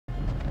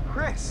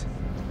Chris!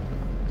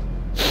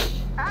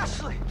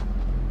 Ashley!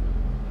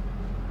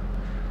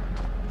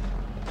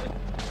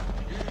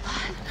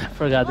 I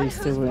forgot these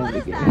two were in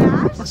the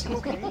game.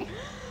 Okay.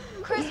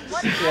 Chris,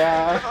 what happened?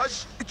 Yeah.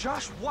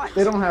 Josh, what?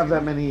 They don't have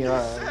that many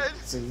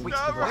Scenes.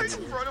 Not right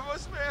in front of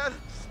us, man.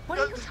 What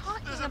are you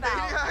talking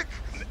about? Maniac.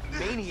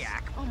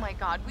 Maniac? Oh my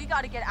god, we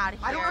gotta get out of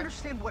here. I don't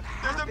understand what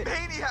happened. There's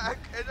a maniac,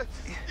 and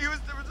there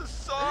was a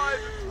sign.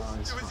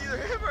 It was either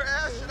him or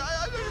Ash, and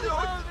I don't know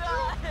what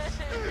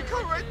to do. It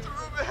come right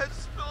through, man,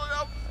 spilling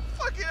out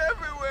fucking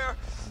everywhere.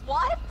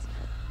 What?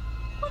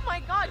 Oh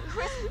my god,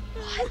 Chris,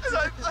 what? And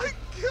I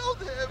killed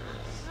him.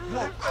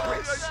 Whoa,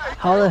 Chris.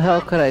 How the hell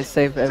could I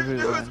save It was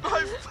everyone?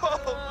 my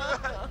fault,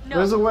 man. No,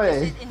 There's a way.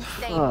 This is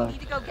insane. We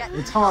need to go get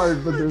It's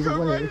hard, but there's a Cut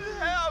right way. in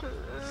half.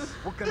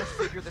 We're gonna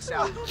figure this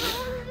out.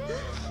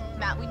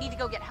 Matt, we need to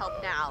go get help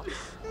now.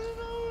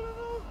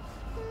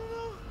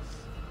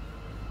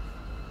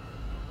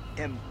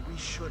 And we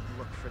should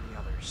look for the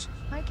others.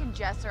 Mike and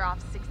Jess are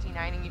off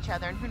 69ing each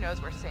other, and who knows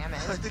where Sam I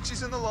is. think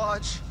she's in the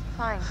lodge.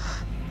 Fine.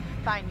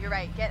 Fine, you're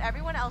right. Get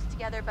everyone else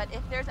together, but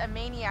if there's a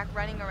maniac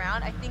running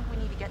around, I think we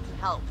need to get some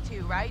help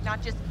too, right?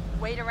 Not just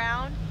wait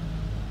around.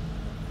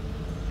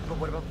 But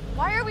what about...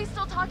 Why are we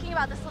still talking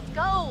about this? Let's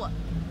go!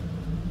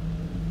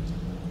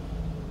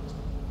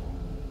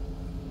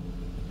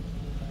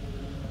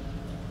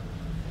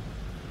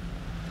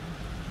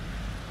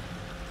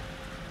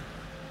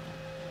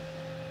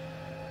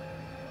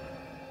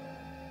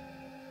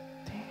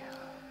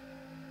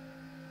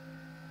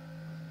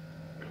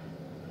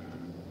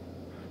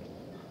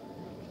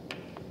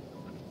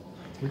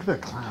 Look at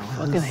that clown.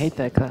 I fucking hate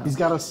that clown. He's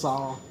got a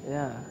saw.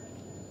 Yeah.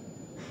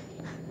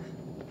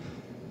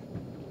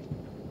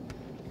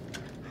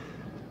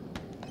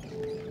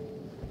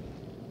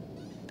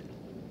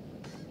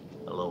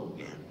 Hello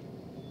again.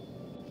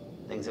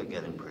 Things are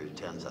getting pretty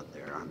tense up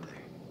there, aren't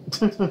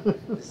they?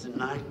 Is the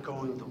night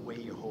going the way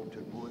you hoped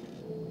it would?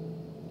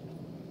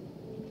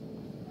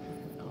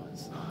 No,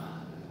 it's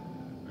not.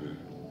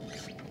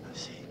 I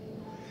see.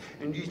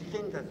 And you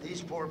think that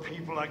these poor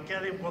people are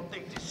getting what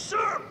they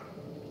deserve?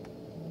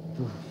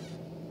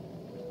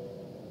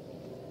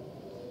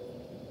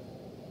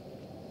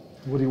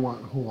 What do you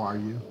want? Who are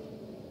you?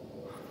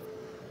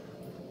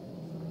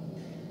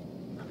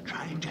 I'm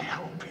trying to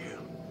help you.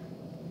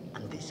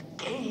 And this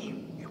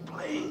game you're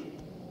playing,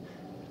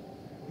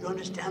 you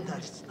understand that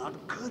it's not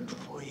good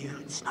for you.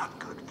 It's not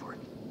good for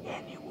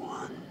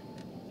anyone.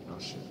 Oh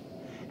shit.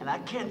 And I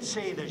can't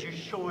say that you're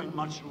showing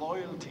much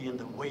loyalty in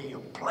the way you're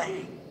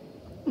playing.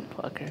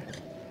 Fucker.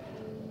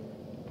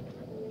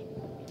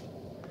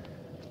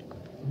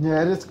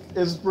 Yeah,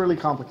 it's really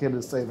complicated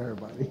to save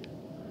everybody.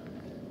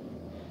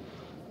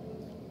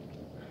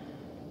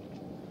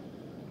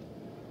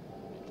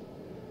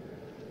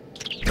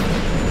 Do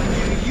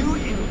you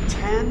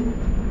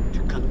intend to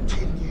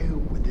continue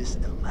with this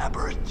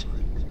elaborate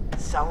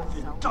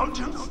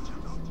self-indulgence?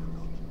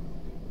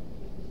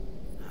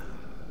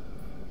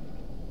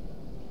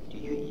 Do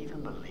you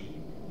even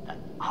believe that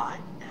I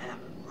am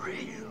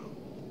real?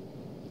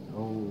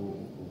 Oh.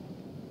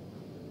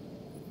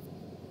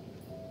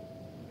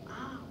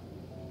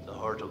 The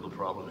heart of the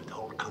problem, it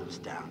all comes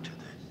down to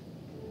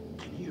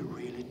this. Can you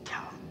really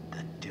tell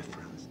the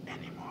difference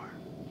anymore?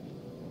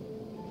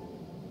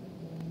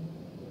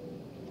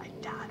 I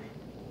doubt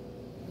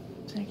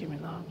it. Can't give me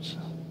the option.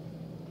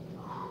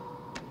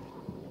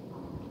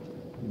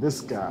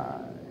 This guy.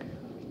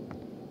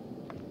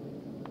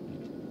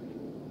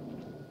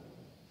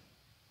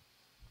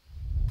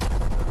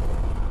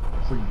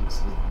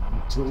 Previously,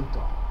 Until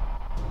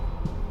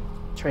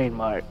Dawn.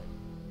 Trademark.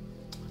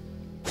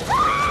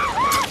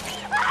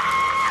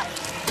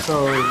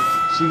 So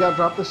she got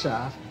dropped the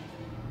shaft.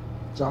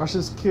 Josh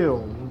is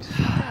killed.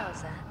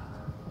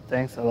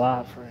 Thanks a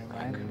lot for That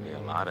reminding could me. be a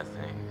lot of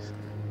things.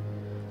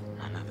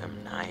 None of them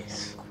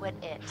nice. Quit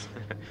it.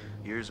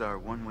 Here's our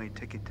one-way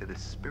ticket to the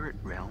spirit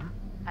realm.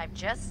 I've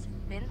just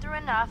been through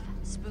enough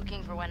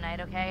spooking for one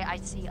night, okay? I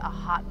see a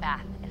hot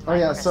bath in Oh my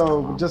yeah, crystal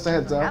so ball. just a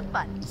heads up. Have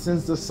fun.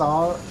 Since the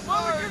saw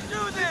Why would you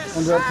do this?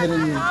 ended up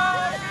hitting you,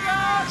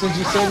 since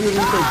you said you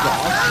didn't for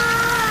Josh,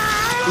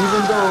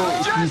 even though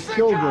you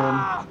killed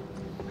him,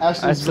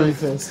 Ashley's really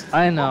pissed.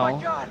 I Oh know.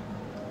 my god.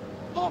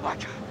 Oh my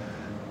god.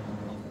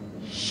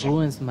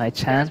 Ruins my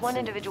There's chances. one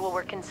individual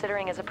we're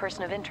considering as a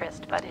person of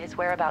interest, but his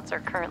whereabouts are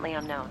currently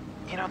unknown.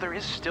 You know, there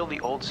is still the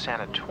old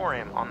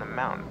sanatorium on the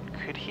mountain.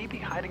 Could he be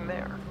hiding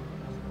there?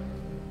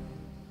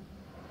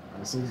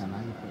 I see, yeah, now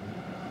you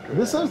put it.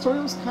 This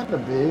sanatorium's kind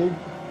of big.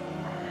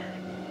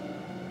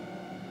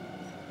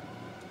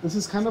 This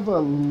is kind of a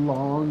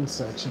long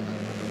section,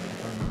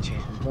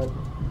 but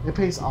it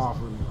pays off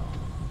really well.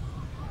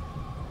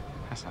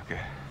 That's not good.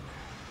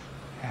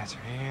 That's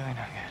really not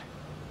good.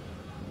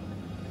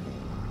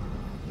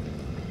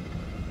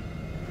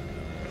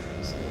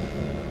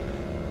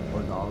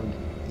 Or dog.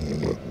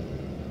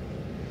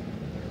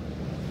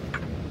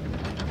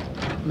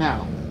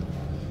 Now,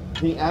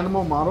 the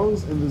animal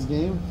models in this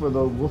game for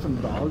the wolf and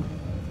dog,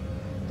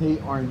 they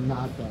are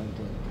not that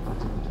good.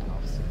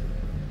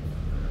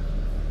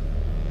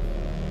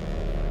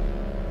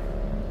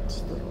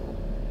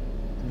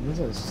 guess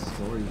that's just a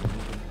story.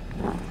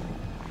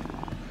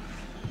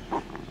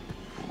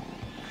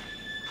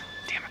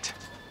 Damn it.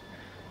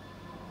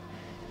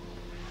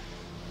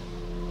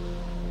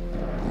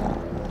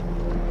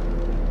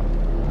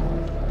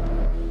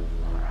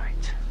 All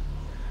right.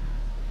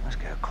 Let's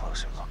get a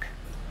closer look.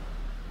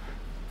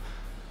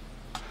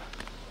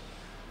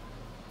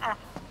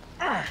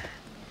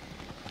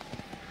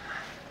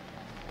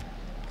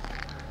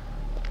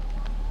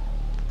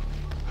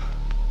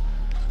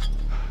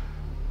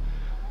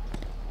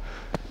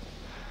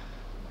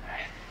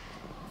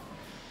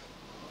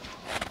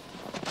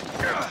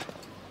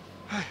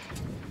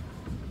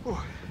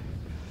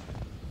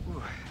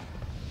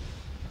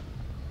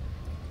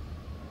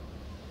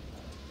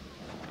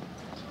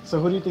 So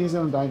who do you think is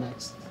gonna die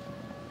next?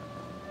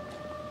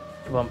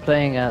 If I'm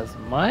playing as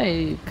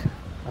Mike,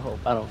 I hope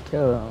I don't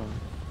kill him.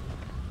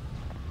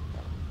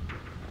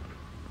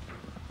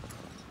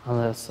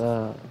 Unless,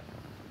 nah,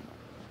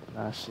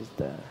 she's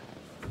dead.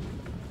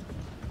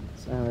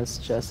 So unless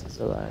Jess is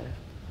alive.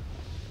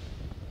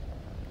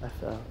 I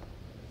fell.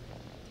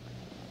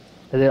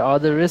 I did all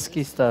the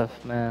risky stuff,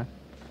 man.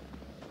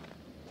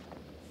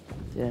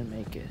 Didn't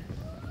make it.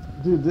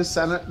 Dude, this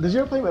did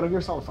you ever play Metal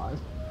Gear Solid 5?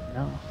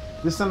 No.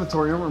 This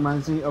sanatorium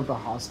reminds me of the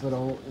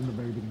hospital in the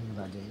very beginning of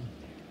that game.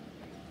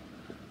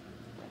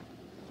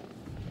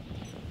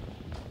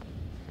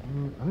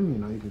 I didn't even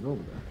know you could go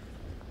over there.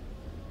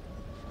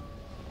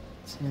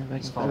 See if I can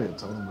It's probably a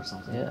totem or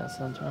something. Yeah, that's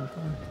what I'm trying to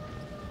find.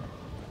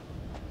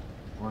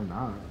 Or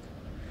not.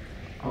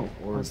 Oh,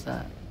 what's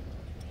that?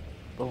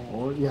 Boom.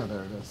 Or, yeah,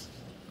 there it is.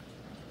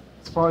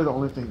 It's probably the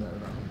only thing there,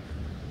 though.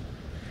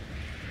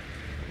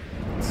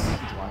 It's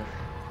white.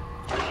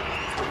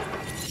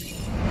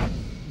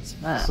 It's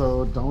not.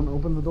 So don't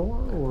open the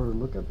door or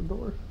look at the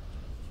door.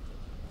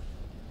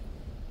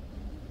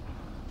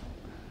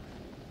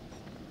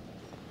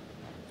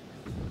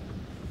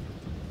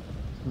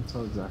 Can't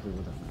tell exactly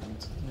what that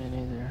means. Me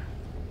neither.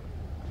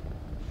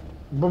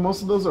 But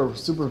most of those are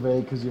super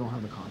vague because you don't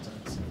have the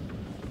context.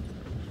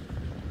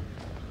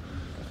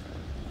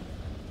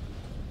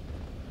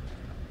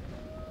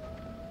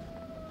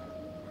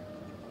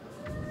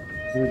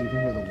 Dude, you can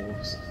hear the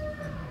wolves.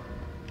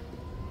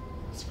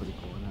 That's pretty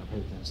cool. I never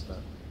paid attention to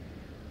that.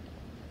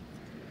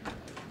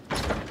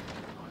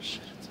 Oh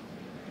shit.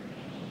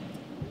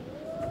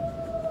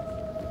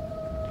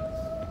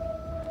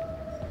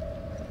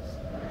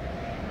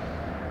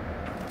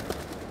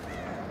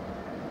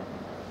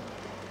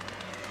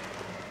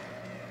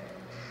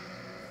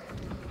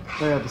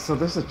 Oh, yeah, so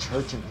there's a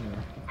church in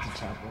here. It's a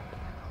chapel.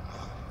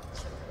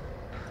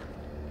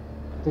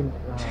 I think,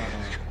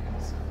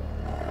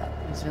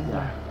 He's in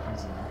there.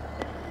 he's in there.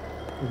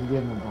 We can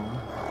give him a bone.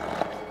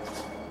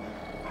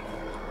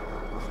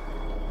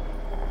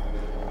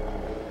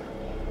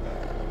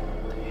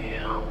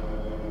 Yeah.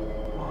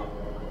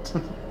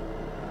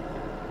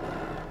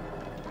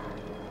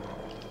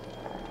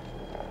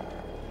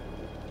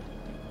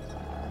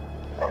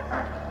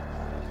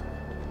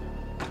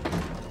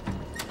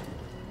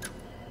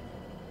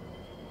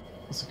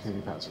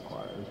 Security pass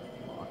required.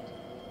 Locked.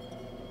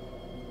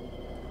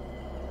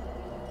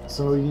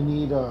 So you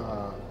need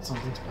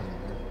something to put in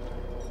there.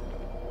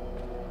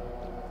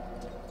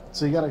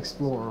 So you gotta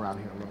explore around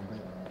here a little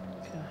bit.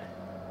 Okay.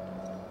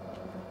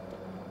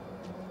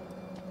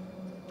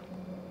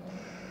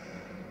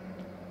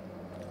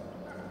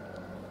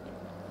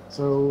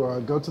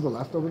 So go to the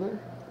left over there.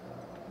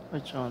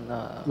 Which one?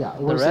 Yeah,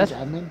 the where it red? says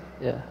admin.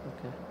 Yeah.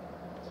 Okay.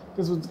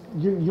 Because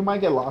you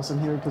might get lost in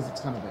here because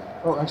it's kind of big.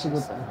 Oh, actually,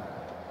 Look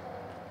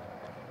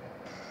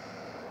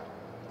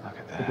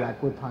at the that.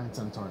 Blackwood Pine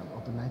Sanatorium,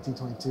 open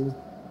 1922.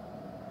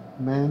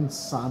 Mens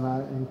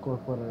sana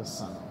incorpore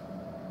sano.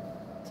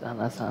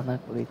 Sana sana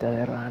culita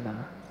de rana.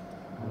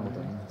 I don't know what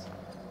that means.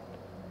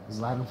 It's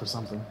Latin for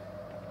something.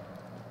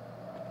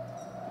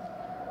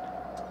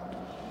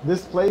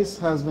 This place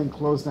has been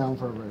closed down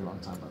for a very long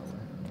time, by the way.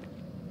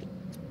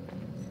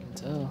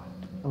 So.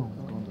 Oh,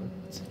 going there.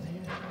 What's in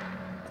here?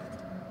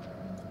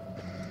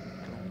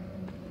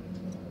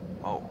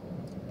 Whoa.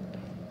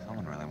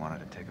 Someone really wanted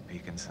to take a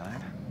peek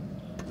inside.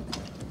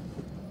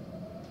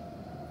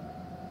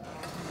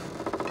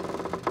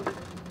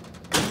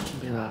 Don't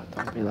be loud.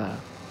 Don't be loud.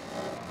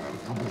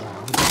 Don't be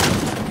loud.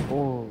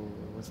 Oh,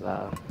 it was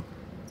loud.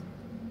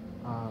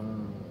 I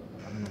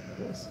don't know what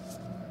that is.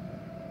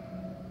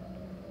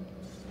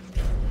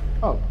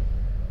 Oh,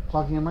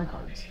 clocking in my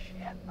cards.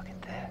 Shit, look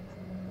at that.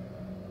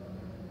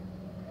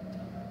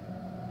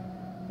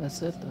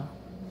 That's it though.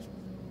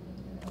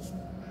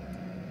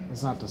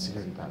 It's not the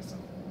security pass though.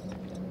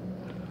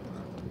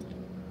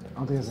 I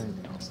don't think there's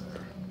anything else there.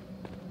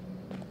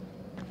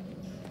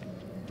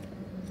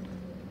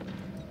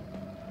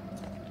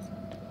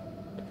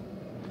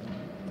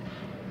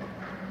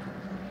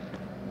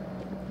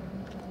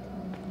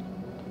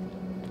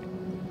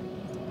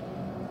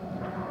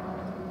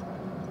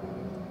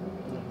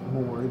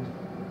 Moored.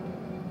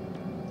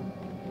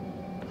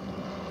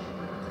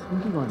 We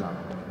keep going down.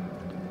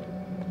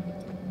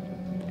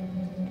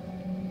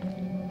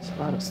 It's a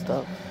lot of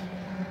stuff.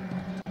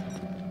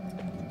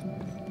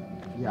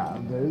 Yeah,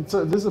 this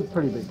is a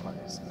pretty big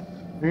place.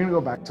 We're gonna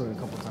go back to it a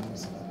couple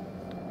times.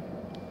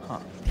 Huh.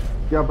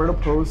 The Alberta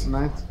Post,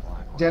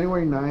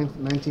 January 9th,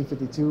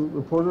 1952.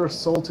 Reporter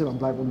assaulted on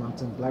Blackwood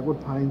Mountain,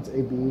 Blackwood Pines,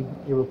 AB.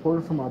 A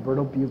reporter from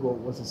Alberta Bugle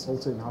was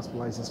assaulted and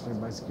hospitalized yesterday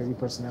by security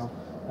personnel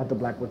at the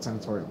Blackwood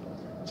Sanatorium.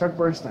 Chuck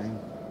Bernstein,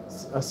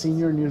 a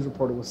senior news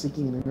reporter, was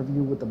seeking an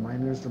interview with the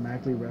miners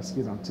dramatically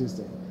rescued on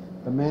Tuesday.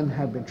 The men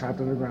had been trapped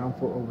underground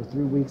for over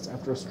 3 weeks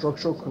after a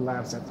structural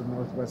collapse at the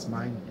Northwest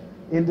Mine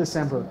in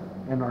December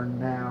and are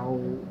now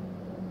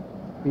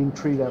being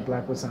treated at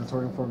Blackwood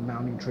Sanatorium for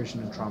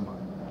malnutrition and trauma.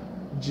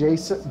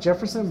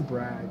 Jefferson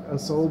Bragg, a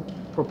sole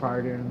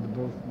proprietor in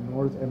both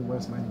North and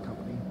West Mining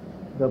Company,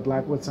 the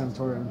Blackwood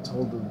Sanatorium,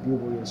 told the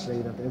Bugle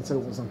yesterday that the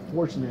incident was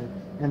unfortunate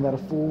and that a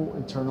full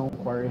internal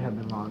inquiry had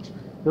been launched.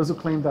 He also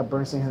claimed that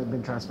Bernstein had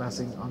been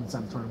trespassing on the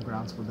sanatorium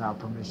grounds without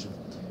permission.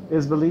 It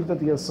is believed that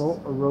the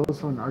assault arose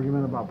from an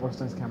argument about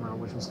Bernstein's camera,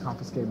 which was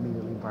confiscated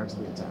immediately prior to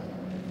the attack.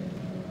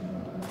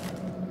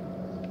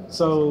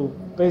 So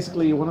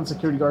basically, one of the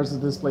security guards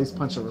at this place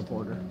punched a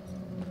reporter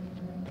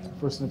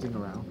for sniffing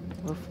around.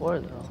 What for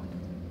though?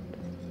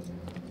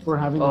 For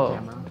having a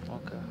camera.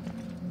 Okay.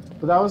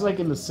 But that was like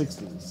in the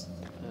 60s.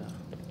 Yeah.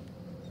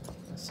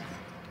 Let's see.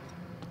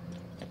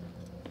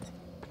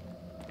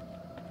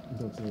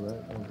 That's it,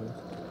 right? Okay.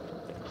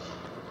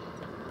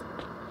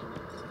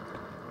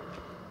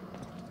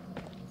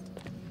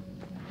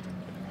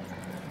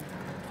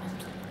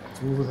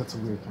 Ooh, that's a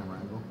weird camera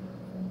angle.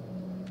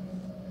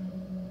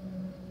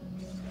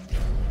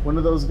 One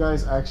of those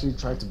guys actually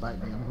tried to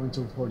bite me. I'm going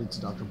to report it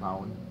to Dr.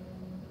 Bowen.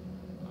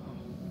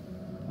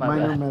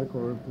 Minor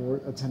medical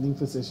report. Attending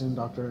physician,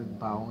 Dr.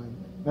 Bowen.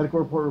 Medical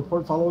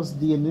report follows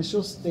the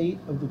initial state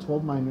of the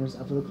 12 miners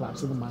after the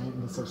collapse of the mine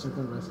and the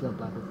subsequent rescue of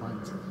Blackwood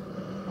Pines.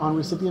 On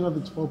recipient of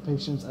the 12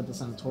 patients at the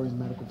sanatorium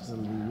medical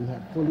facility, we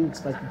had fully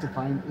expected to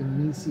find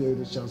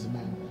emaciated shells of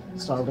men,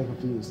 starved and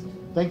confused.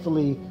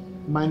 Thankfully,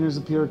 miners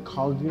appeared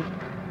cogent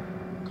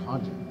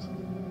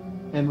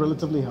and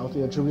relatively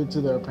healthy, attributed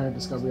to their apparent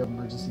discovery of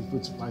emergency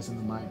food supplies in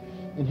the mine.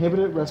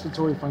 Inhibited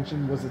respiratory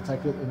function was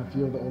detected in a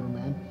few of the older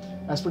men,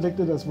 as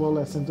predicted, as well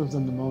as symptoms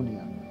of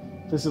pneumonia.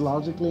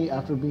 Physiologically,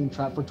 after being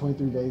trapped for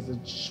 23 days, the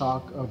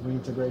shock of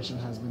reintegration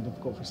has been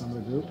difficult for some of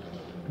the group.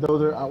 Though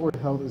their outward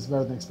health is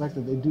better than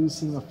expected, they do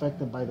seem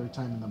affected by their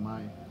time in the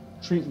mine.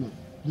 Treatment.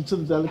 Due to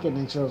the delicate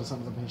nature of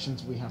some of the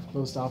patients, we have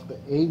closed off the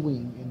A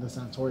wing in the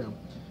sanatorium.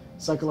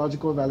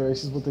 Psychological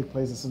evaluations will take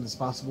place as soon as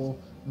possible.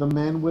 The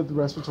men with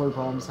respiratory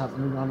problems have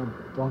undergone a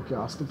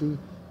bronchoscopy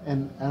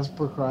and, as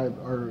prescribed,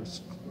 are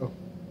a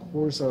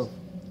course of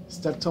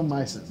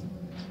streptomycin.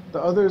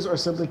 The others are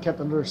simply kept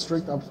under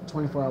strict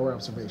 24-hour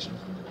observation.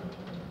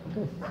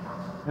 Okay.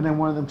 And then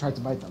one of them tried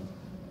to bite them.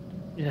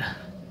 Yeah.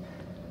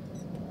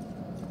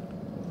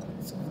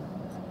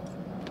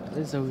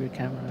 This is a weird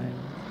camera angle.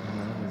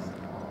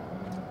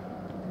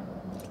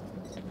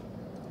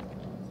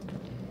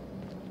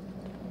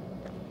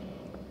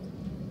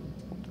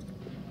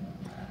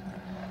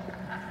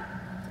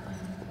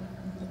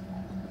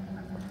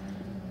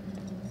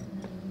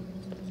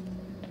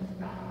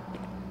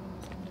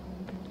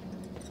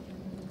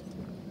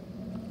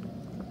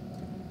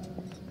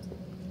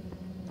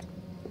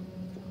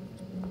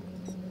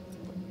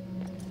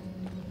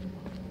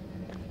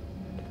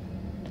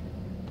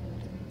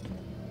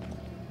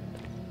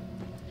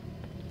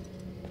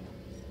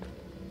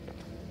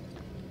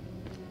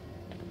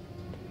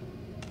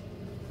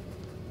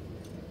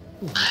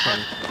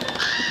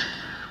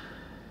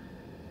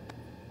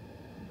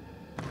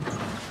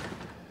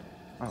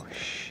 Oh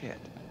shit.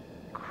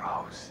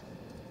 Gross.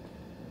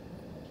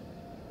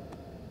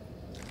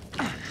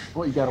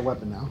 Well, you got a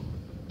weapon now.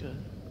 Good.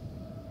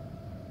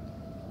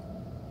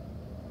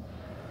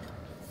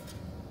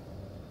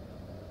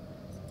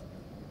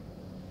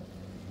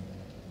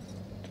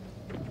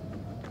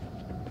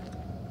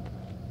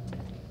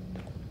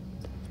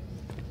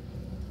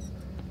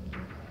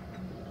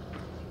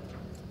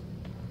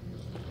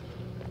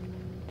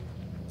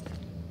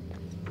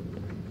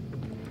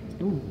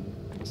 Ooh,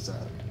 what's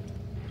that?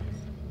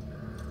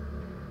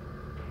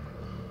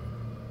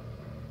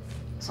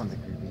 Something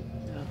creepy.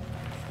 Yeah.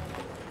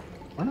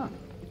 Why not?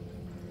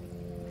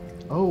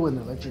 Oh, an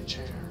electric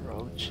chair.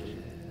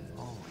 Roaches.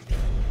 Holy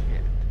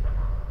shit.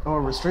 Oh, a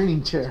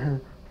restraining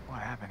chair. What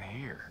happened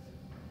here?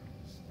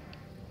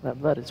 That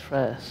blood is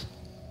fresh.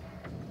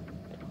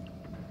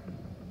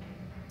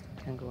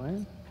 Can't go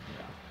in?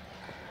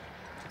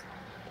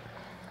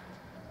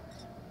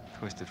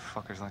 Twisted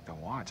fuckers like to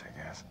watch,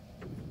 I guess.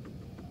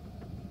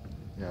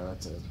 Yeah,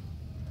 that's it.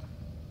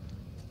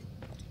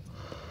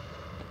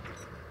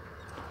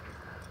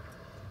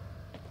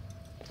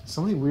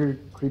 So many weird,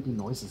 creepy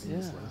noises in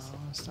this Yeah, place. I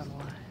don't understand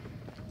why.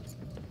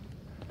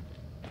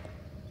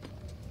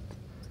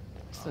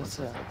 Oh, That's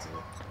it.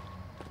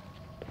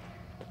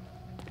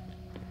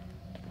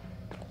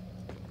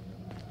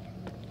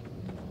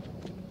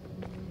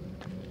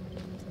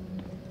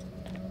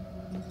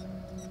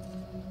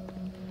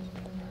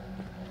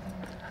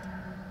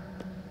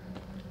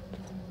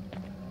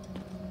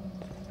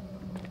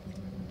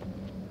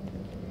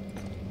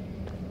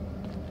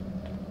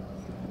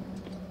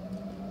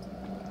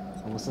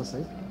 still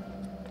safe?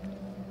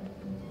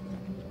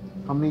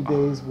 How many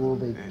days will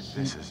they keep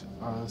This is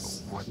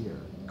us what here?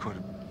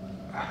 could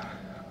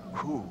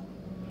who?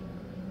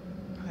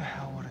 Who the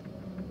hell would it?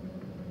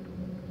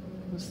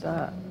 Who's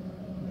that?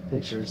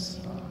 Pictures.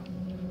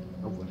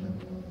 Of women.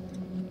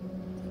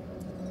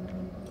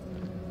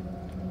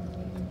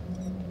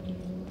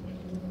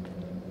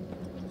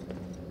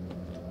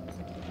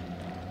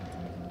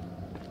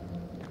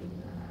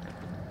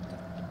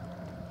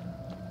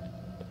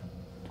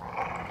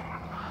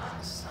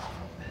 Son of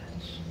a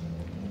bitch.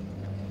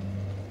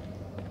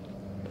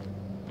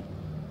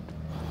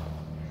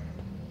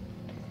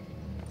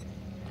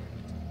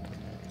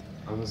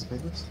 Are those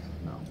papers?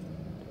 No.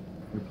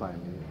 Reply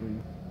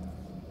immediately.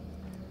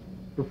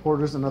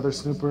 Reporters and other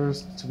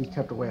snoopers to be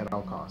kept away at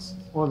all costs.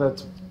 Well,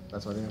 that's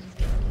what it is.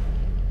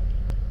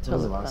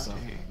 There's a lot of stuff.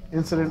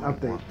 Incident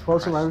update.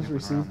 12 survivors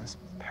received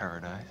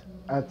paradise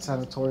at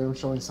sanatorium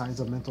showing signs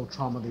of mental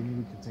trauma they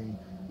need to contain.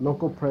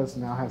 Local press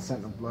now has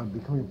scent of blood.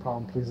 Becoming a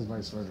problem, please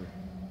advise further.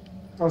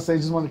 Oh, so they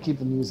just want to keep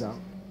the news out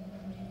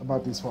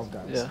about these 12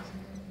 guys. Yeah.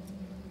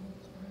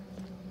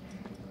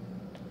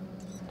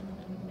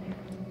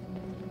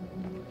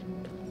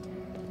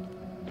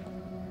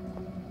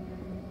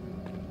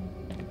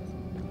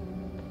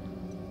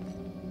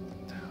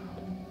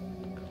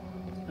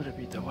 Better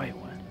be the white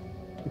one.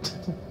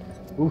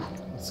 Ooh,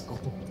 let's go.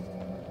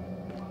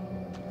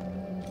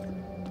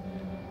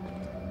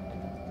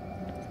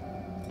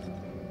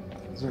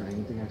 Is there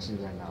anything actually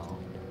right now?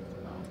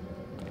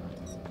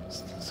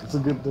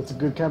 That's a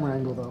good camera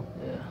angle though.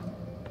 Yeah.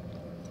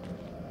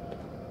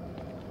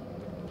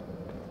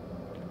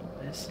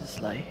 This is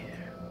light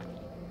here.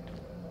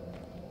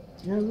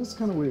 Yeah, that's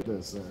kind of weird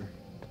this there.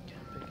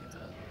 Can't pick it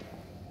up.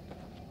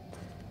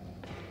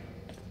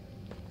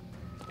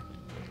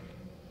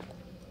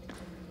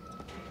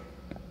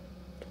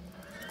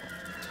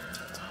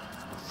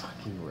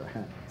 Fucking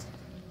rat.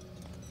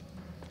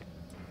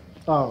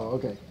 Oh,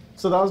 okay.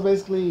 So that was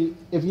basically,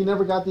 if you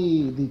never got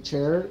the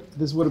chair,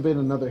 this would have been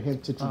another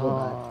hint to go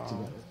back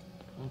together.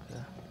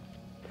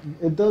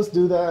 Okay. It does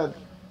do that,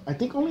 I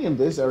think only in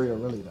this area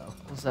really though.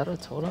 Was that a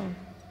totem?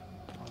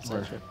 Was Where?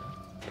 that tripping?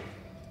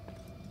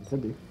 It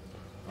could be.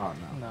 Oh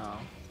no. No.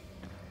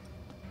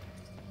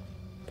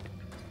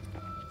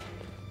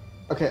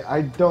 Okay,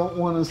 I don't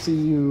want to see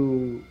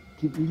you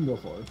you can go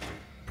forward.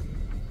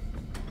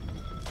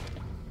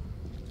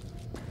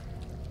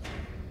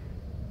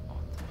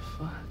 What the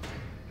fuck?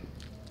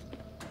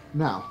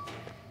 Now,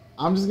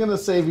 I'm just gonna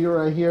save you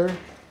right here.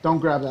 Don't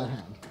grab that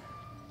hand.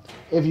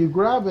 If you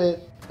grab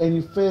it and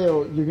you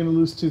fail, you're gonna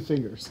lose 2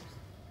 fingers.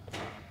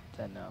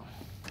 Then no.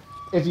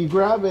 If you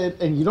grab it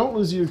and you don't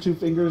lose your 2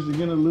 fingers, you're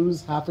gonna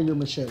lose half of your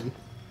machete.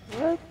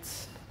 What?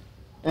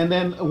 And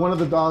then one of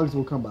the dogs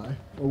will come by,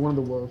 or one of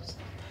the wolves.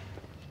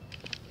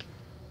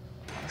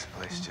 This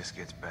place just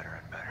gets better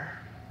and better.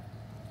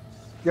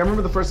 Yeah, I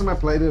remember the first time I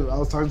played it, I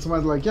was talking to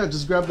somebody like, yeah,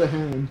 just grab the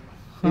hand.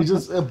 And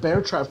a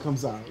bear trap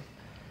comes out.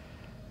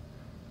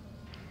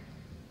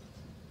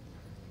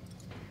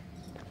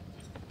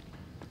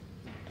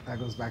 That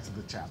goes back to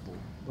the chapel.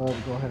 Well,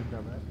 go ahead and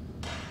grab that.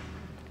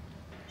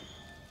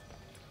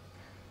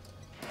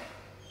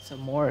 It's a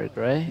morgue,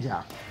 right?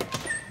 Yeah.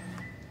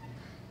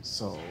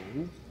 So,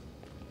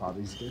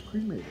 bodies get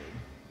cremated.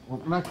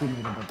 Well, not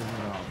cremated, but they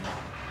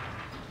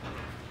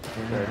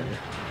get Buried.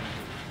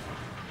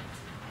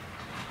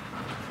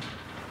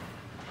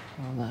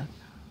 Oh, look.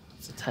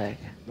 It's a tag.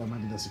 That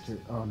might be the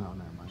security. Oh, no,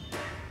 never mind.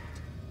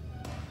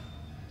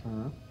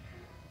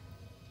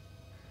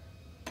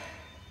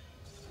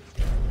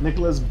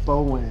 Nicholas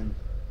Bowen.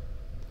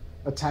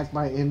 Attacked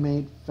by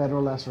inmate,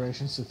 federal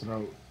lacerations to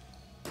throat.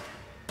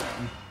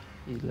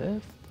 He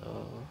left?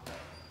 Oh.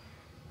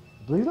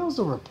 I believe that was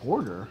the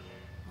reporter.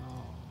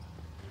 Oh.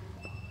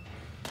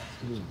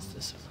 What's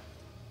this one?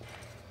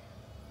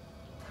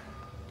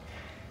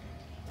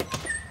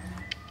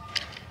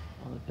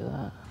 Oh, look at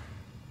that.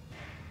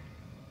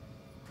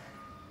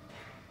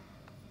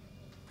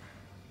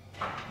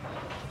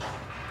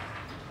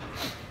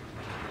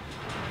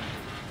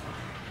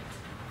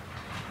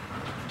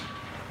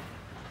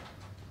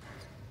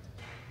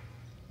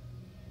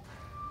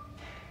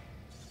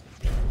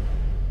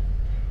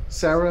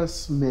 Sarah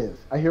Smith.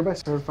 I hereby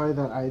certify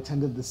that I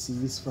attended the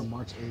Seas from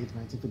March 8,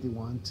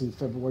 1951 to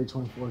February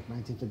 24,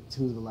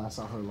 1952. The last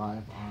saw her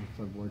live on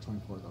February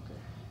 24th. Okay.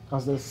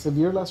 Caused the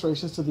severe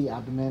lacerations to the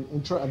abdomen,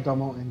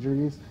 intra-abdominal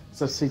injuries,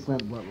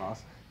 subsequent blood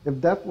loss. If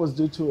death was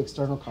due to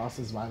external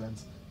causes,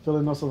 violence, fill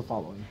in notes of the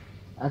following.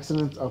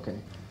 Accident, okay.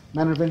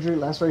 Manner of injury,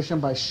 laceration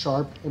by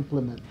sharp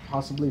implement,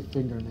 possibly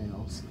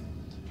fingernails.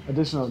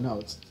 Additional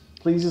notes.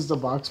 Please use the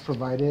box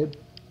provided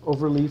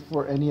overleaf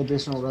for any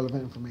additional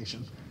relevant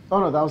information. Oh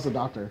no, that was the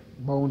doctor.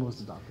 Bowen was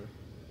the doctor.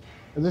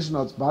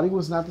 Additional notes. Body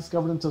was not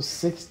discovered until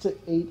 6 to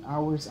 8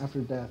 hours after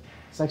death.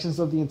 Sections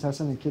of the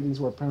intestine and kidneys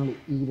were apparently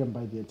eaten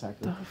by the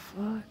attacker. The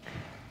fuck?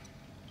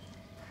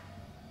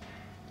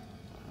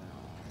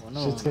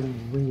 Shit's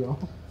getting real.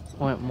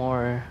 Went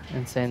more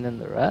insane than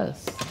the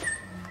rest.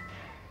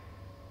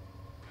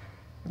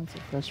 That's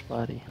a fresh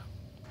body.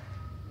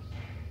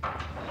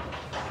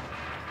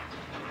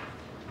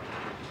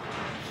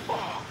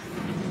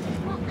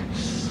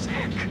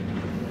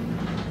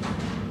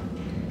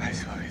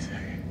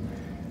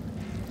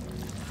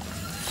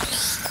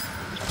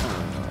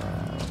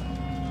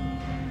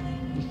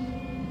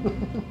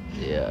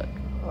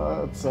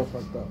 what's so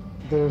fucked up?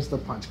 There's the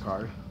punch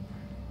card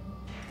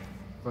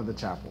for the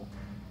chapel.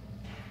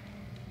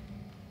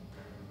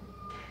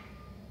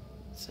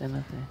 Say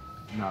nothing.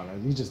 No,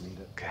 you just need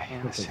it. Okay,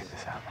 let's check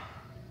this out.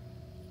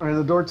 Alright,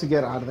 the door to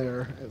get out of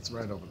there, it's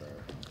right over there.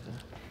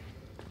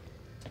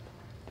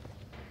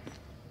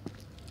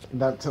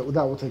 And that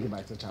will take you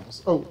back to the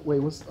chapels. Oh,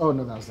 wait, oh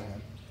no, that was the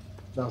head.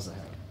 That was the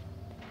head.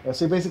 Yeah,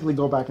 so you basically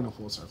go back in a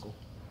full circle.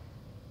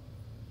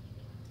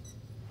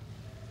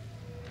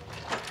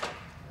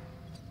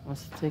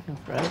 What's it taking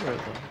forever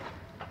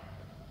though?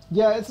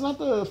 Yeah, it's not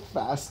the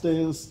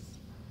fastest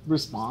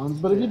response,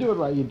 but if you do it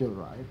right, you do it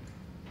right.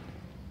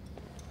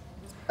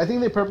 I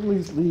think they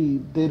purposely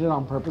did it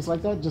on purpose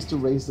like that, just to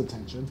raise the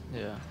tension.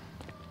 Yeah.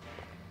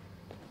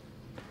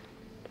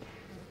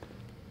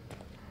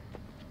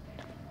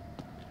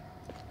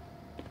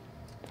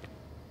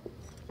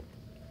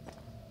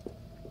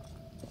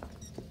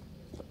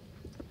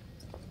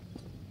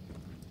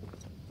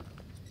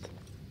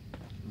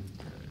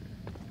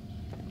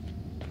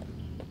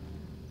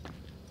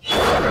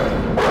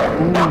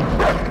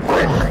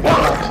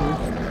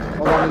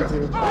 Hold on, me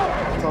too.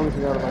 Totally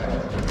forgot about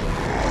that.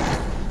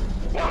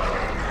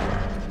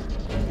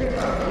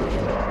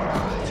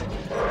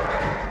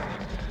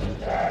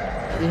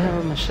 You have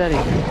a machete.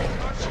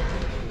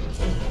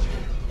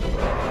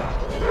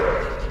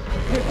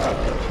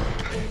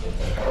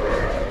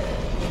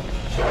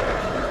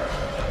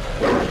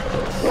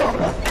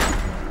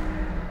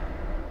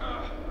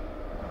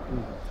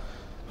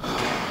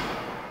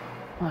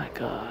 My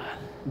God.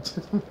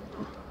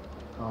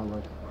 Oh,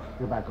 look.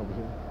 You're back over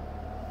here.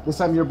 This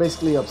time you're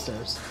basically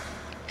upstairs.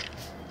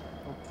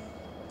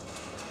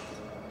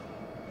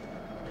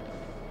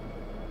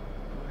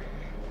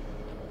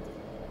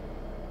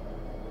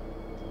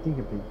 Think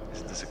of it.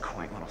 Isn't this a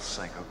quaint little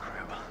psycho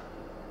crib?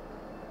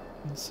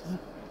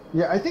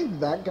 Yeah, I think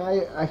that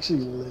guy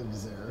actually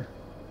lives there.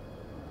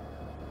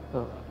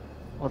 Oh,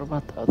 what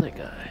about the other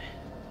guy?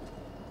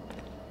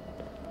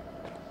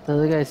 The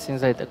other guy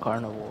seems like the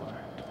carnivore.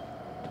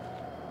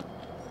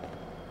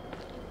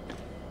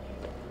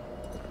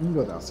 You can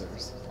go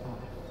downstairs.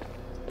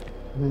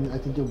 And then I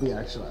think you'll be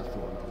actually at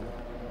floor level.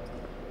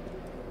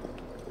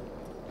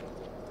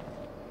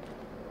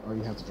 Or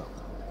you have to drop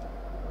down.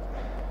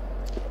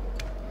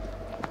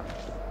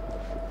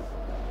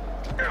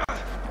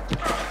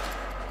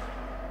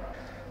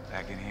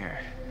 Back in here.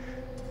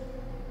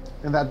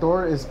 And that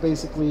door is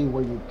basically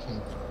where you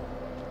came from.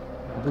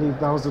 I believe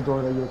that was the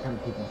door that you were kind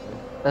of peeking through.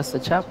 That's the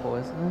chapel,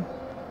 isn't it?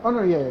 Oh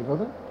no, yeah, go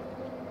there.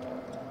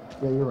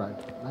 Yeah, you're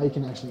right. Now you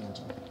can actually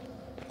enter.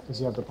 Because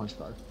you have the punch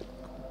card.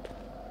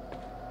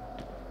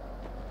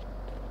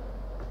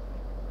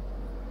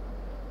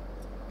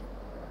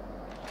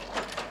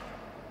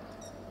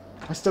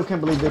 I still can't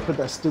believe they put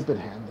that stupid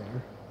hand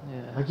there.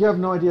 Yeah. Like, you have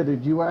no idea,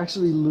 dude. You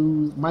actually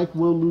lose... Mike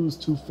will lose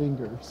 2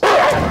 fingers. Okay.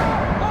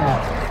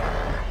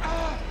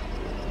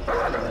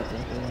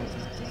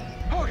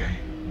 Okay.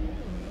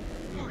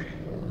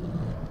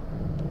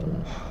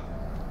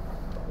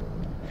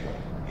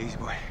 Easy,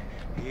 boy.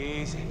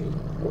 Easy.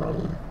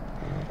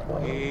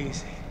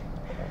 Easy.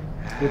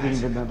 Good thing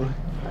you did nothing.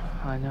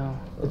 I know.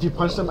 If you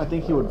punched him, I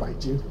think he would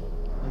bite you.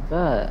 I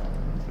bet.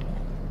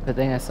 Good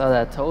thing I saw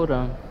that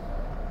totem.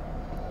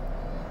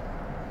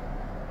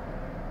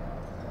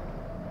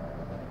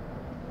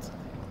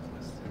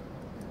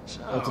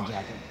 That's a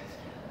jacket.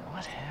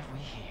 What have we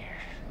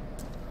here?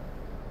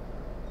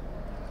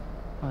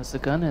 Oh, there's a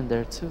gun in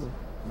there too.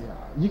 Yeah.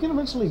 You can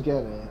eventually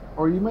get it.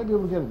 Or you might be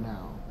able to get it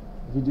now.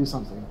 If you do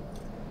something.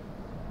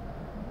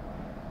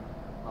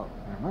 Oh,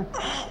 never mind.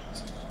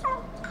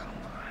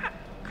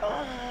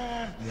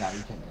 Yeah,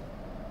 you can't get it.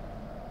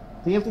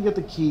 So you have to get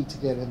the key to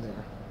get in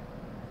there.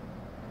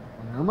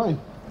 Oh, never mind.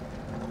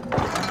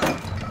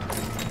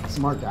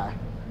 Smart guy.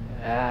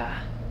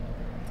 Yeah.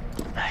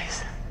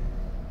 Nice.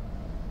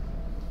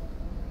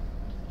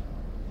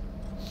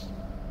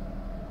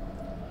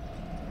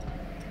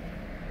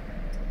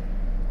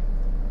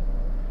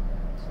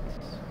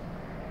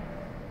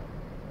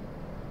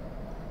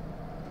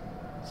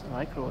 It's a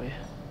microwave.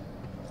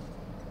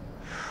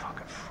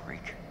 Fucking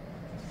freak.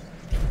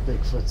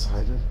 Bigfoot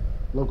sighted.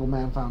 Local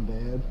man found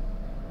dead.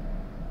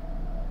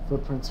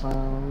 Footprints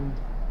found.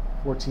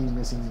 14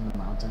 missing in the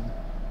mountain.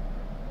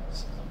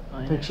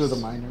 Miners. Picture of the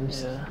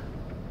miners. Yeah.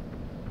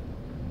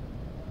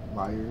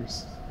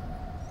 Liars.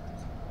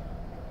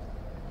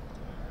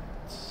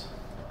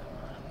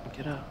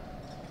 Get out.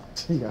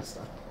 You got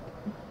stuff.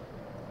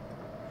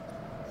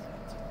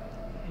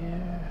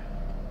 Here.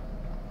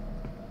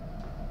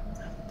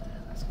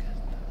 Let's get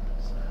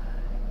this side.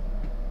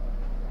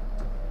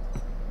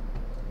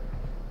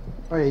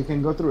 Oh yeah, you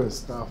can go through his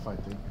stuff, I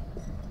think.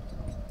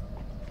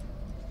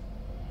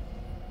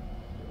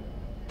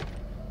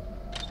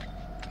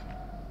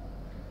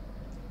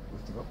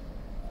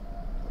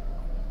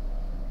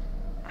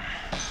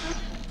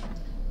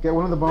 Get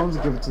one of the bones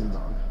and give it to the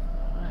dog.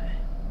 Why?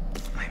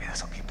 Maybe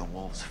this will keep the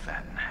wolves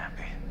fat and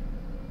happy.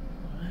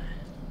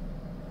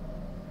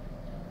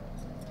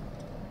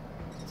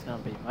 It's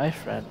gonna be my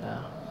friend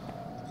now.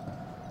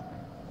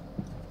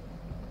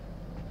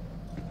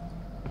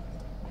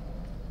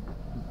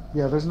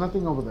 Yeah, there's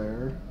nothing over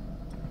there.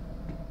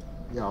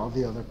 Yeah, all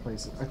the other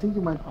places. I think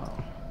you might. Oh.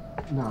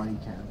 No, you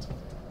can't.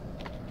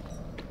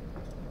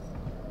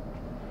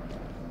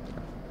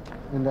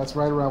 And that's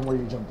right around where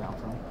you jumped down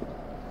from.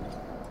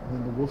 And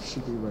then the wolf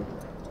should be right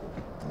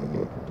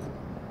there.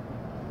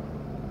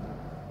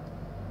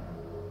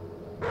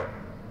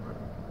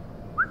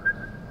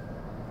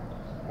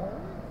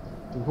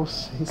 The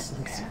wolf's face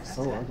is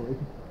so ugly.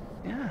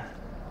 Yeah.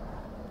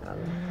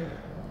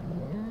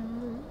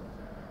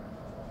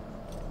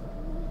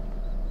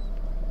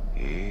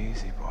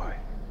 Easy, boy.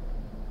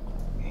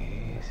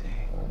 Easy.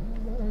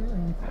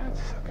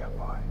 That's a good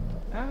boy.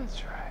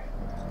 That's right.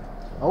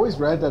 I always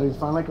read that if you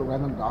find like a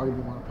random dog and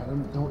you want to pet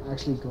him, don't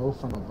actually go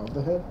from above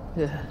the head.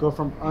 Yeah. Go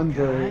from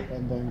under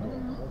and then go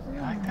above.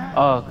 You like that?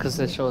 Oh, because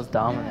it shows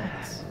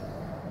dominance.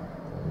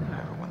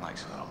 Everyone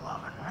likes a little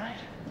loving, right?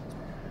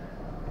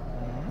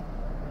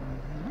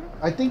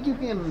 I think you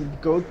can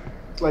go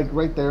like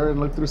right there and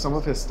look through some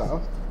of his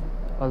stuff.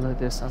 Oh, look,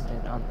 there's something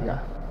on there.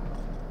 Yeah.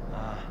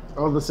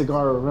 Oh, the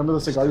cigar. Remember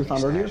the cigar you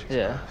found earlier?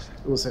 Yeah.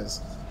 It was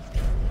his.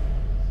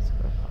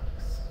 Cigar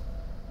box.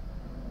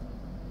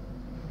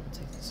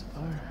 Take the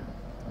cigar.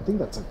 I think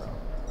that's it though.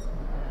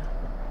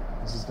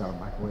 This has got a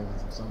microwave and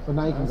some stuff. But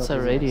now you can That's go a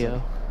through radio. the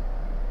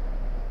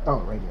outside. Oh,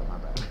 radio, my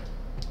bad.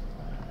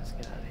 Let's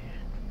get out of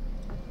here.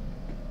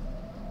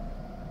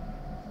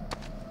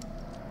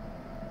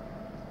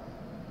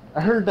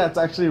 I heard that's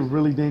actually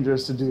really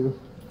dangerous to do.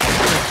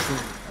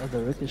 Oh,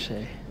 the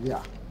ricochet.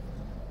 Yeah.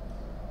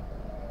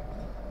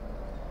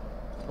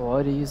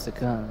 Why do you use the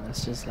gun?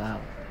 That's just loud.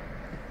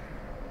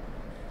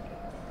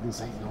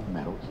 This ain't no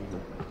Metal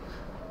Gear.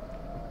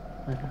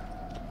 I know.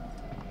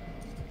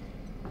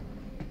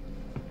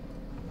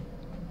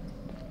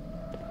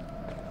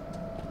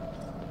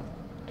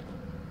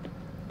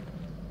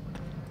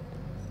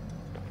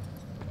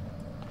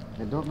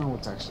 I don't know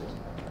what's actually here.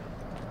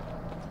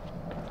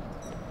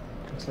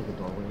 Looks like a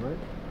doorway, right?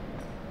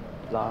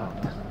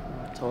 Locked.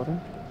 Totem?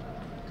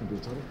 Could be a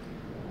totem.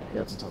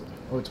 Yeah, it's a totem.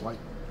 Oh, it's white.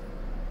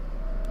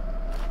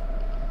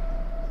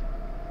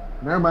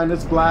 Never mind,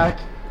 it's black.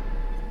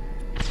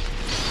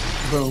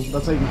 Boom.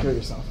 That's how you can kill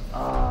yourself.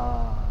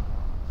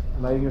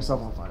 Lighting yourself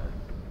on fire.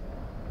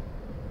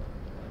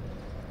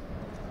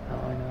 Oh,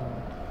 I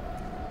know.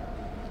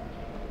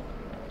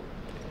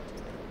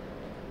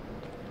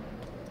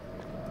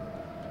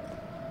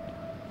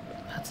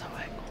 That's how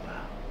I go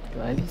out.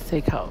 Do I at least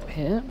take out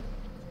him?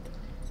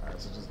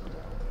 Alright, so just go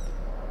down.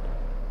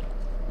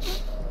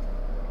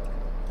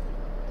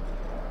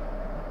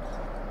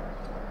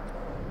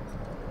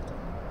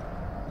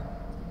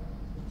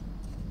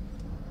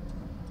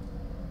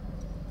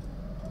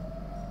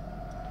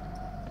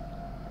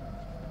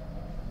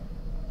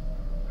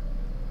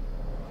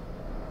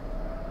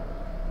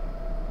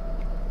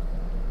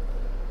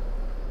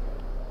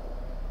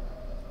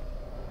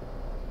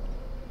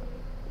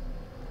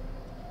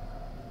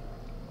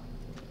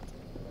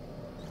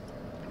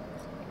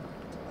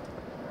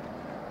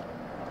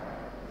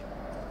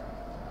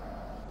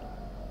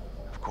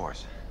 Of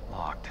course,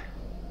 locked.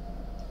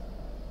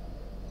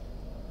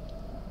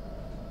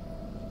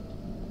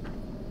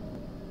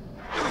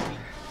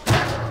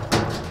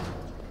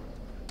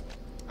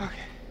 Okay.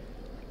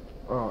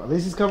 Oh, at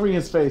least he's covering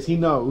his face. He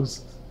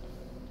knows.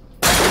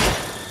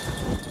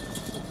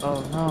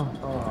 Oh no.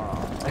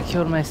 Oh, I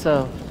killed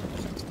myself.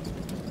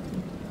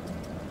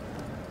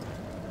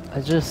 I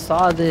just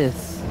saw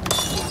this.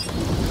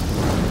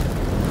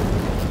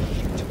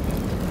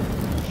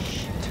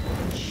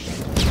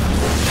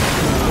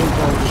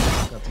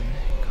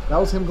 That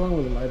was him going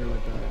with a lighter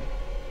like that.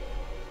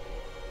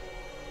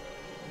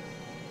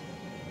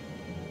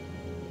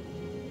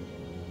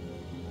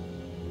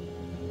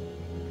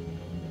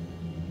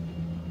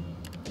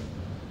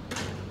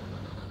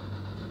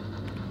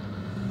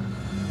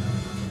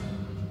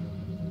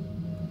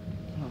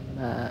 Oh,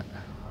 Matt.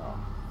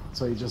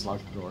 So he just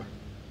locked the door.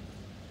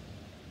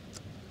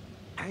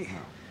 Hey,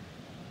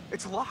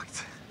 it's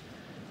locked.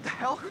 The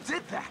hell? Who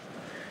did that?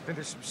 Then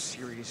there's some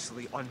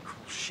seriously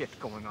uncool shit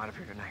going on up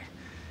here tonight.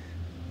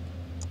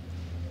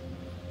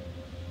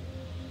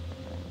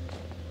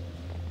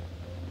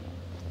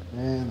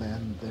 And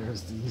then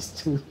there's these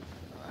two.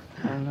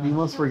 The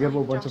most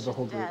forgettable bunch of the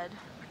whole group. Dead.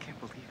 I can't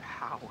believe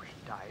how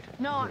he died.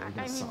 No,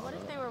 Yeah, I mean, what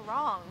if they were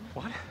wrong?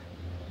 What?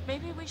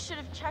 Maybe we should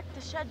have checked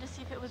the shed to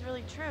see if it was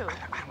really true.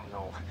 I don't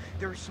know.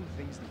 There are some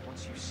things that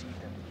once you see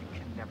them, you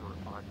can never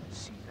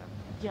unsee them.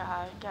 Yeah,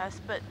 I guess,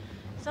 but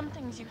some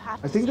things you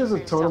have to I think see there's for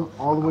a totem yourself.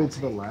 all the way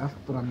to the left,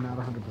 but I'm not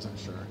 100%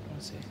 sure.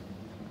 Let's see.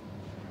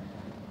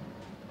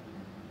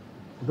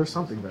 There's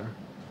something there.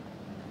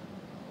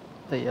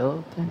 The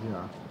yellow thing?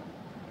 Yeah.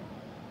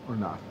 Or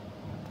not.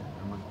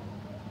 Never mind.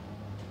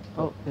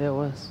 Oh, yeah, it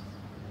was.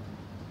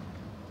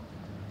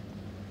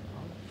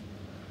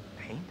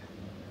 Paint?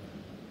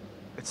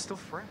 It's still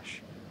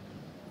fresh.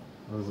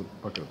 There's a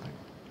bucket thing.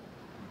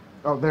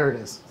 Oh, there it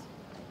is.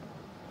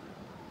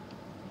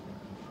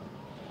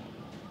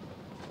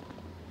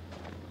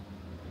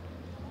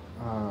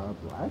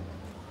 Black?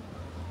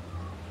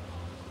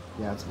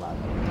 Yeah, it's black.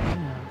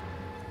 Yeah.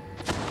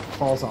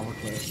 falls off a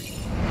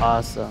cliff.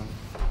 Awesome.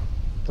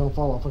 Don't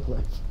fall off a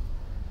cliff.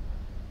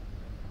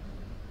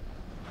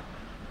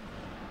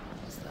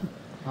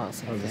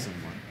 Awesome. Oh, Okay. this is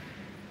one.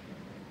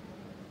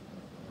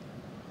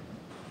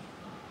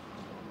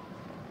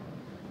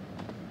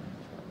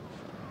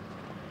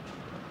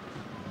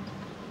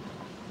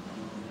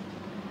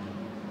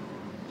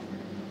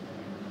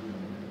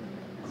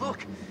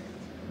 Look!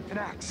 An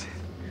axe.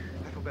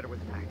 I feel better with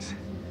an axe.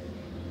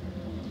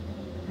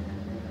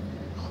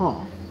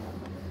 Huh.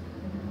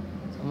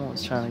 Someone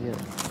was trying to get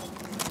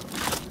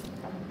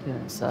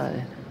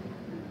inside.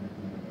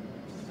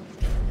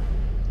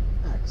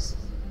 Axe.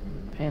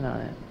 Paint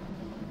on it.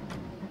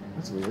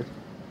 That's weird.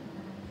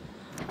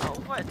 Oh,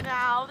 what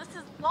now? This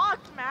is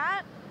locked,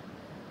 Matt.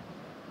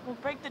 Well,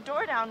 break the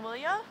door down, will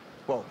ya?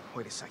 Whoa,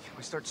 wait a second.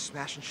 We start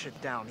smashing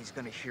shit down, he's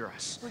gonna hear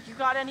us. Well, you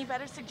got any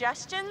better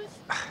suggestions?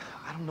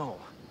 I don't know.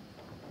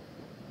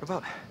 What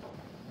about...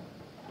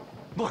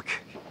 Look!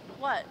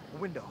 What? A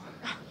window.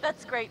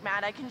 That's great,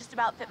 Matt. I can just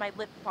about fit my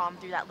lip balm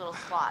through that little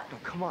slot. No,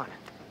 come on.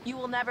 You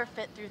will never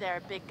fit through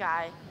there, big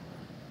guy.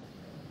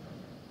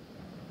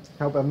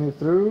 Help Emily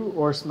through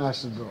or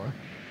smash the door?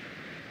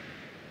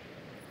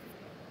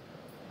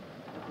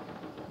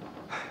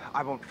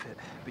 I won't fit,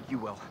 but you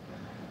will.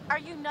 Are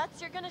you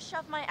nuts? You're gonna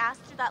shove my ass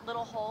through that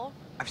little hole?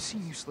 I've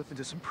seen you slip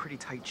into some pretty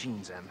tight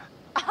jeans, Em.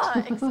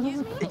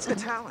 Excuse me? It's a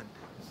talent.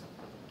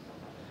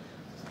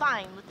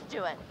 Fine, let's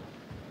do it.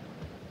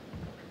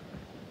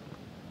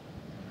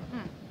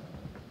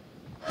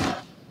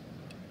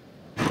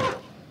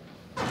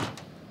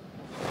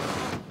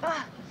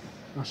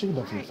 Oh, she can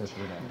definitely fit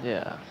through that.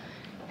 Yeah.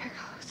 Here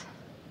goes.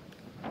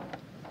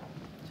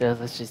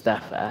 Just she's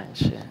that fat and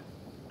shit.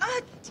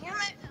 Damn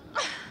it.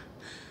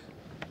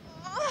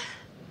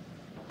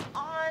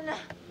 On.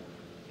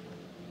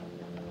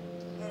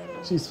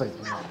 She's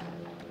faithful.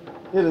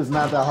 It is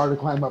not that hard to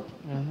climb up.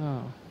 I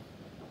know.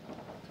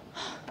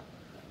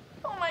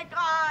 Oh my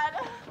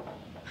god.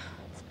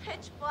 It's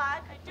pitch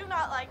black. I do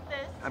not like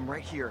this. I'm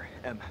right here,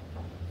 Em.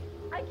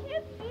 I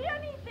can't see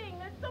anything.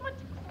 There's so much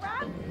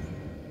crap.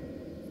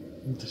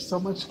 There's so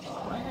much.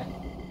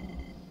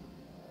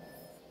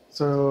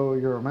 So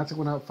your romantic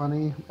went out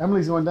funny.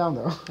 Emily's going down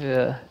though.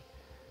 Yeah.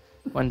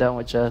 Went down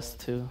with Jess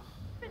too.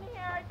 In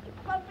here, I keep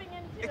bumping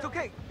into. It's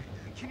okay.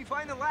 Can you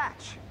find the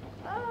latch?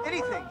 Oh.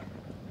 Anything.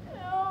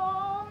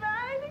 No, man.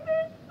 I think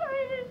there's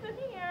spiders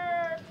in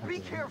here. Be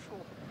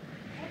careful.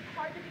 It's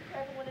hard to be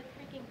careful when it's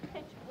freaking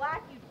pitch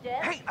black, you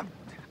dick. Hey,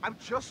 I'm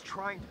just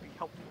trying to be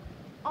helpful.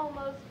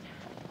 Almost.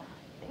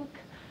 I think.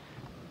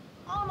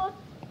 Almost.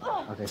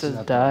 Ugh. Okay,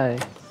 Just die.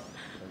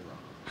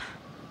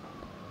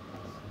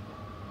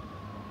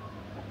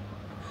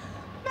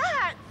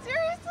 Matt,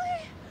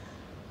 seriously?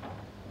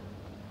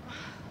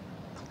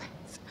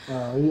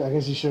 I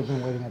guess you should have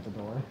been waiting at the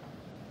door.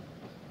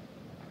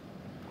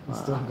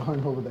 Instead of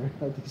going over there.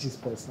 I think she's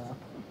pissed now.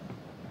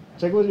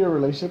 Check what your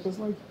relationship is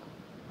like.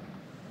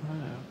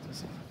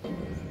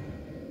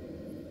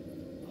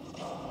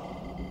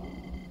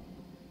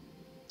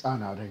 Oh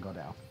no, it didn't go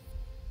down.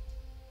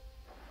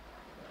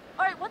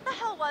 Alright, what the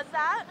hell was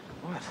that?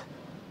 What?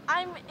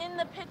 I'm in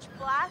the pitch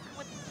black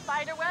with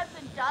spider webs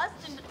and dust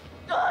and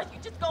you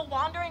just go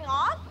wandering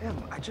off?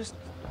 Em, I just...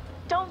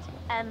 Don't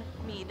M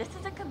me. This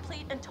is a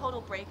complete and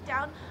total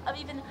breakdown of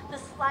even the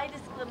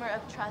slightest glimmer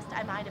of trust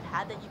I might have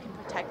had that you can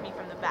protect me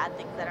from the bad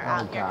things that are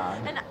out here.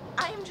 And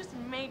I am just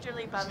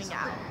majorly bumming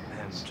out.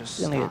 Em, just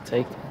You're gonna stop.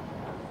 get taken.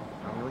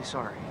 I'm really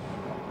sorry.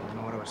 I don't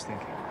know what I was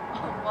thinking.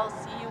 Well,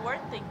 see, you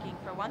weren't thinking,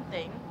 for one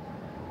thing.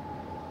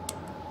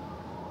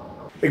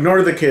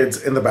 Ignore the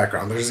kids in the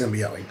background. They're just gonna be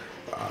yelling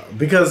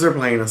because they're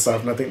playing and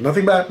stuff.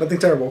 Nothing bad, nothing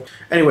terrible.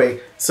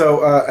 Anyway,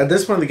 so at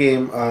this point in the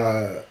game,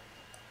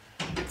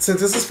 since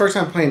this is his first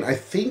time playing, I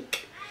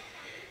think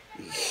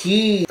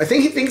he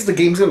thinks the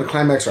game's gonna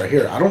climax right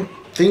here. I don't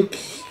think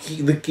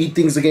he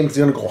thinks the game's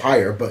gonna go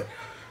higher, but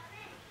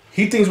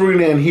he thinks we're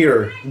gonna end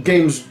here. The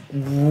game's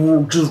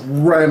just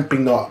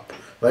ramping up,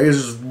 like it's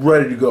just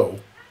ready to go.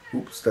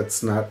 Oops,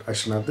 that's not. I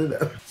should not do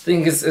that. I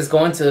think it's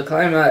going to the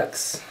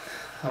climax.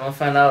 I'm gonna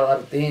find out a lot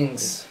of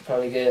things.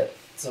 Probably get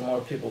some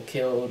more people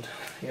killed,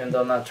 even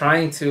though I'm not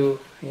trying to.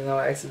 You know,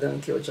 I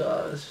accidentally killed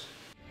Josh.